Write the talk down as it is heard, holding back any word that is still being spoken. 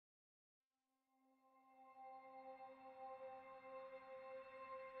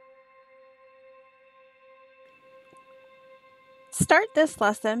Start this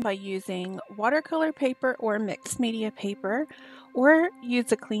lesson by using watercolor paper or mixed media paper, or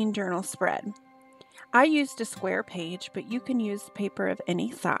use a clean journal spread. I used a square page, but you can use paper of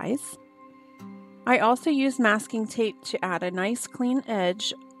any size. I also used masking tape to add a nice clean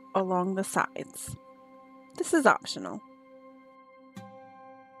edge along the sides. This is optional.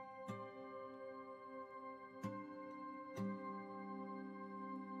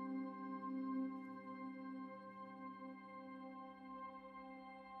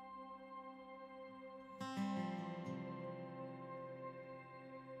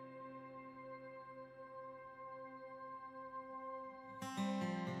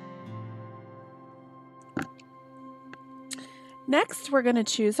 Next, we're going to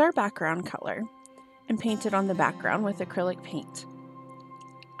choose our background color and paint it on the background with acrylic paint.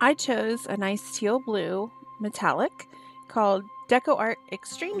 I chose a nice teal blue metallic called Deco Art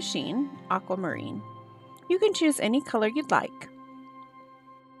Extreme Sheen Aquamarine. You can choose any color you'd like.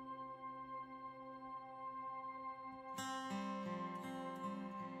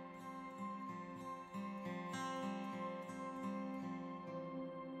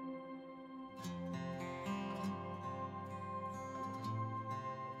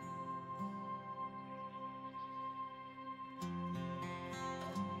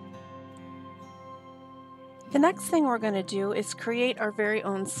 The next thing we're going to do is create our very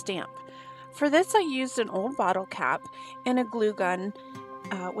own stamp. For this, I used an old bottle cap and a glue gun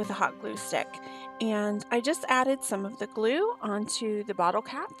with a hot glue stick. And I just added some of the glue onto the bottle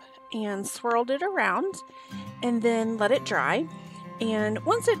cap and swirled it around and then let it dry. And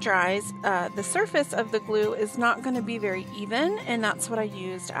once it dries, the surface of the glue is not going to be very even, and that's what I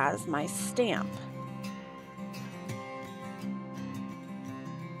used as my stamp.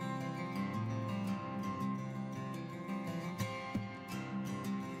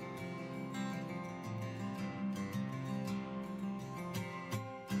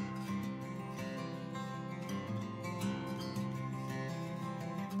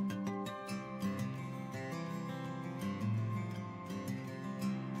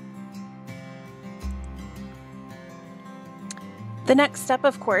 The next step,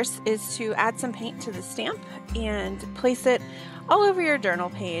 of course, is to add some paint to the stamp and place it all over your journal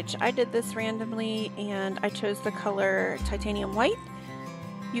page. I did this randomly and I chose the color titanium white.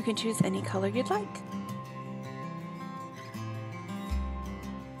 You can choose any color you'd like.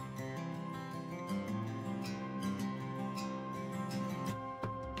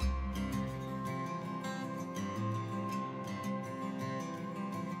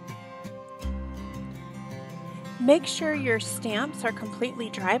 Make sure your stamps are completely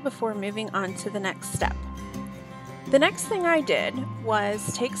dry before moving on to the next step. The next thing I did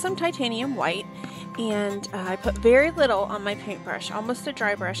was take some titanium white and I put very little on my paintbrush, almost a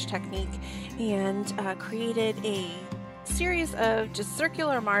dry brush technique, and created a series of just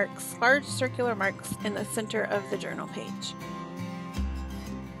circular marks, large circular marks in the center of the journal page.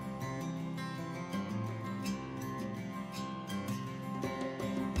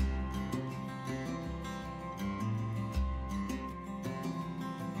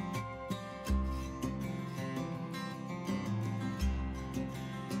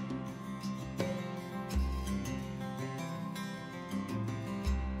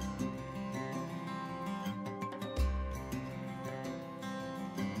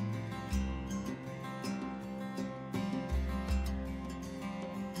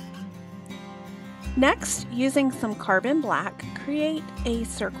 Next, using some carbon black, create a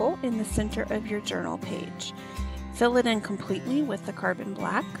circle in the center of your journal page. Fill it in completely with the carbon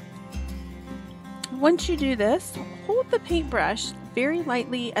black. Once you do this, hold the paintbrush very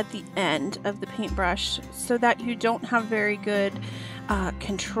lightly at the end of the paintbrush so that you don't have very good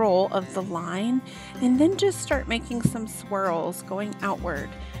control of the line, and then just start making some swirls going outward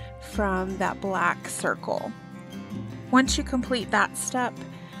from that black circle. Once you complete that step,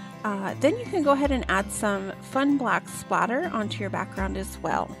 then you can go ahead and add some fun black splatter onto your background as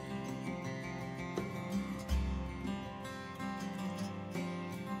well.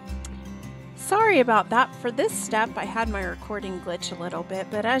 Sorry about that. For this step, I had my recording glitch a little bit,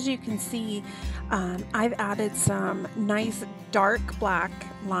 but as you can see, I've added some nice dark black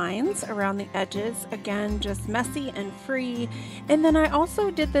lines around the edges. Again, just messy and free. And then I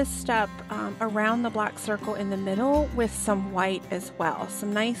also did this step around the black circle in the middle with some white as well.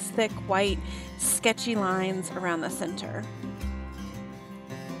 Some nice thick white sketchy lines around the center.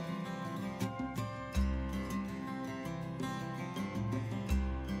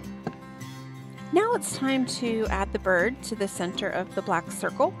 Now it's time to add the bird to the center of the black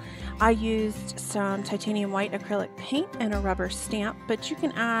circle. I used some titanium white acrylic paint and a rubber stamp, but you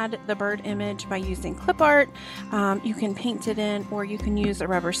can add the bird image by using clip art. You can paint it in, or you can use a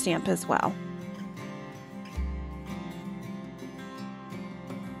rubber stamp as well.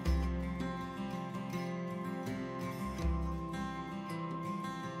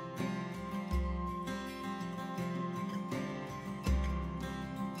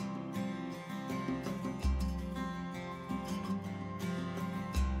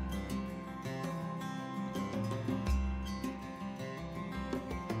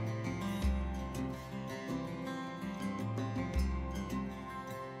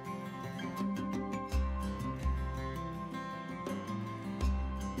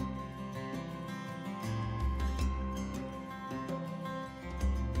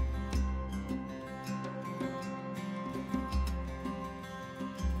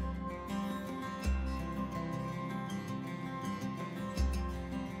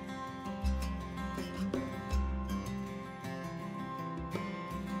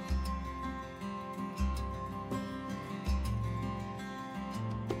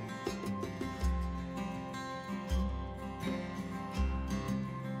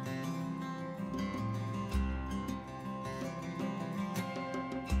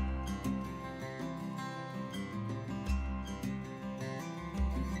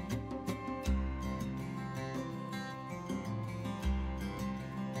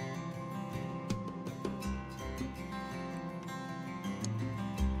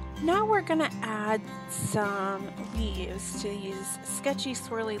 Now we're going to add some leaves to these sketchy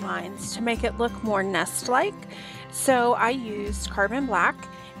swirly lines to make it look more nest-like. So I used carbon black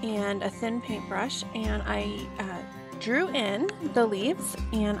and a thin paintbrush, and I drew in the leaves,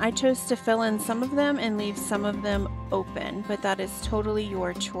 and I chose to fill in some of them and leave some of them open, but that is totally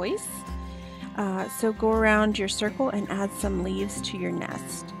your choice. So go around your circle and add some leaves to your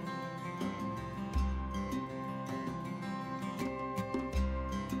nest.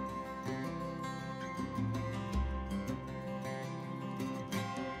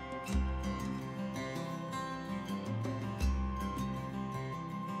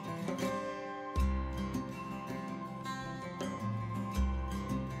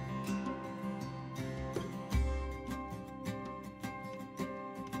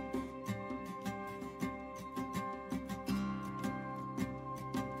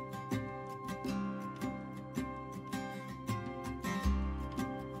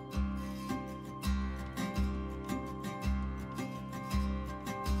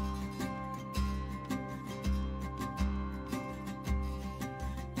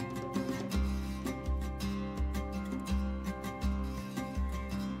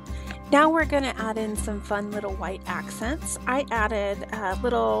 Now we're going to add in some fun little white accents. I added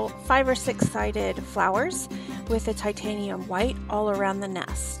little 5 or 6 sided flowers with a titanium white all around the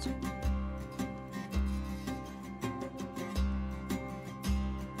nest.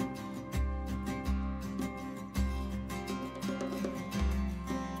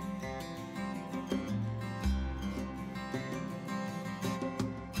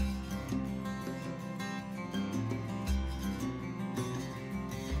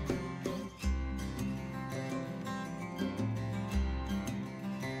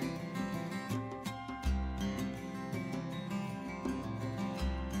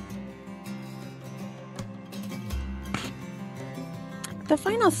 The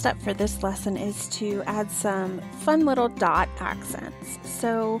final step for this lesson is to add some fun little dot accents.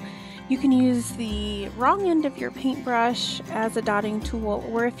 So you can use the wrong end of your paintbrush as a dotting tool,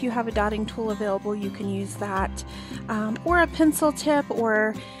 or if you have a dotting tool available, you can use that, or a pencil tip,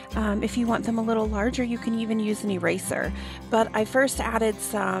 or if you want them a little larger, you can even use an eraser. But I first added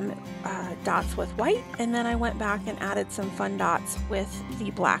some dots with white, and then I went back and added some fun dots with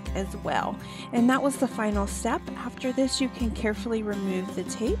the black as well. And that was the final step. After this, you can carefully remove the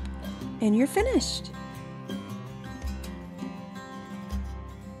tape and you're finished.